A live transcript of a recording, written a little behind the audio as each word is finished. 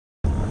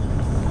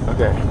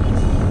Okay.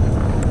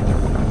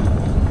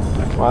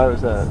 Why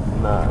was that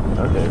not?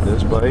 Okay,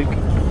 there's Blake.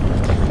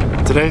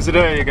 Today's the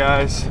day, you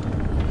guys.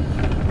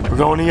 We're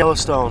going to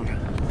Yellowstone.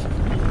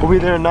 We'll be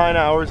there in 9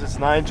 hours. It's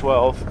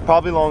 9:12.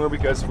 Probably longer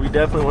because we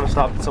definitely want to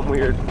stop at some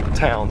weird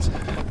towns.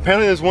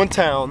 Apparently there's one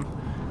town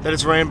that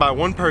is ran by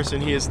one person.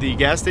 He is the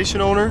gas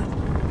station owner,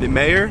 the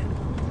mayor,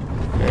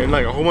 and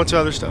like a whole bunch of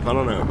other stuff. I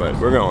don't know, but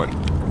we're going.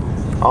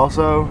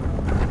 Also,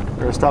 we're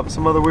gonna stop at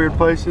some other weird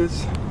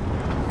places.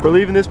 We're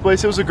leaving this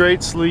place. It was a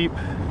great sleep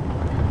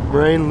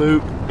rain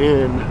loop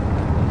in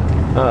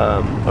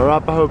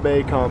Arapahoe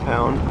Bay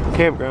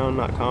campground,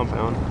 not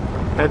compound.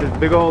 Had this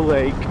big old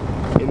lake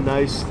and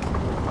nice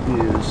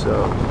views.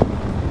 So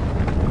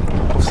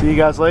we'll see you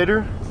guys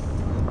later.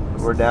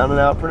 We're down and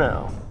out for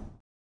now.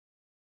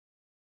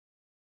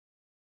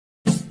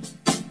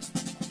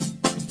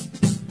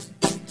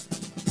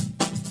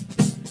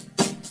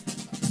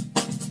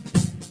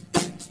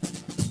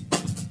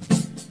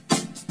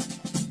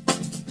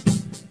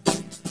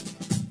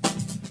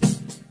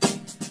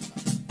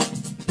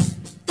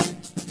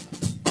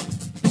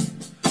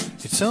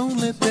 It's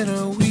only been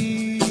a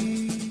week.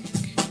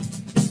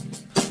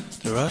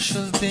 The rush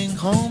of being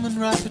home and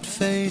rapid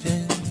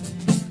fading,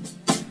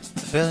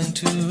 failing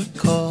to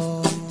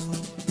recall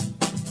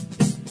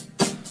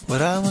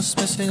what I was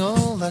missing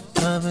all that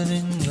time in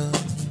England.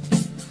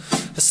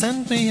 Has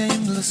sent me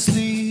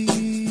aimlessly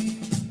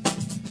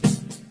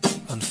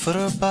on foot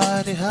or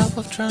by the help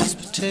of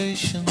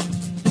transportation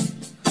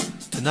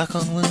to knock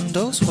on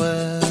windows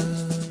where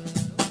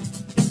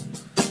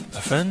my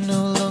friend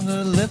no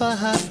longer live. I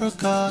had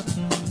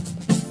forgotten.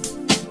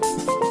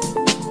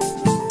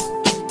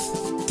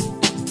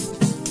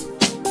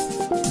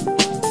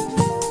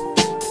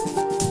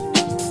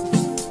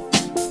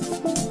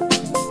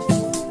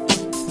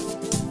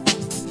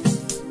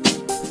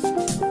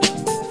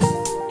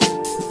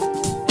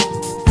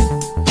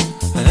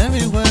 And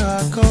everywhere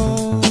I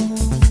go,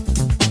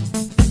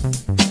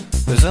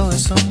 there's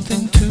always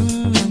something to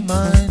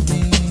remind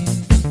me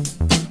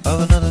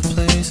of another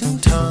place in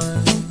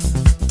time,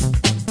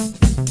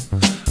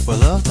 where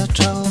love that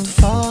traveled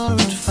far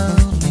had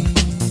found me.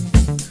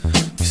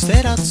 We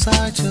stayed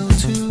outside till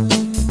 2,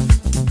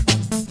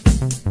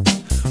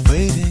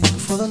 waiting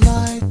for the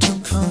light to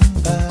come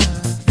back.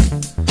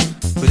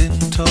 We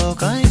didn't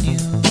talk, I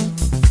knew,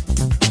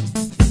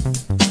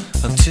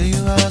 until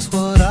you asked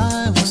what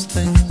I was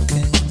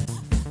thinking.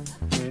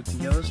 Made it to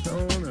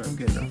Yellowstone. I'm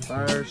getting a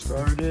fire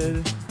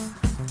started.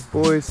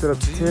 Boys set up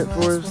the tent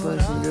for us,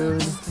 nice and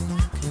good.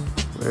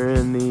 We're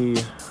in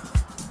the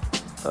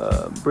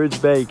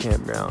Bridge Bay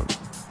campground.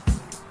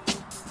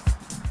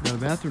 Got a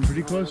bathroom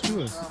pretty close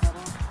to us.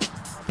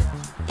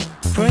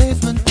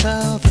 Brave men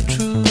tell the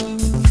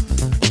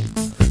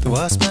truth. The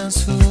wise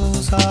man's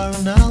fools are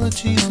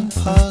analogies and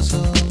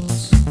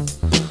puzzles.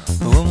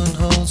 The woman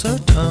holds her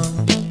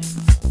tongue,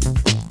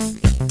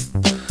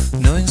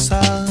 knowing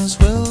silence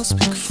will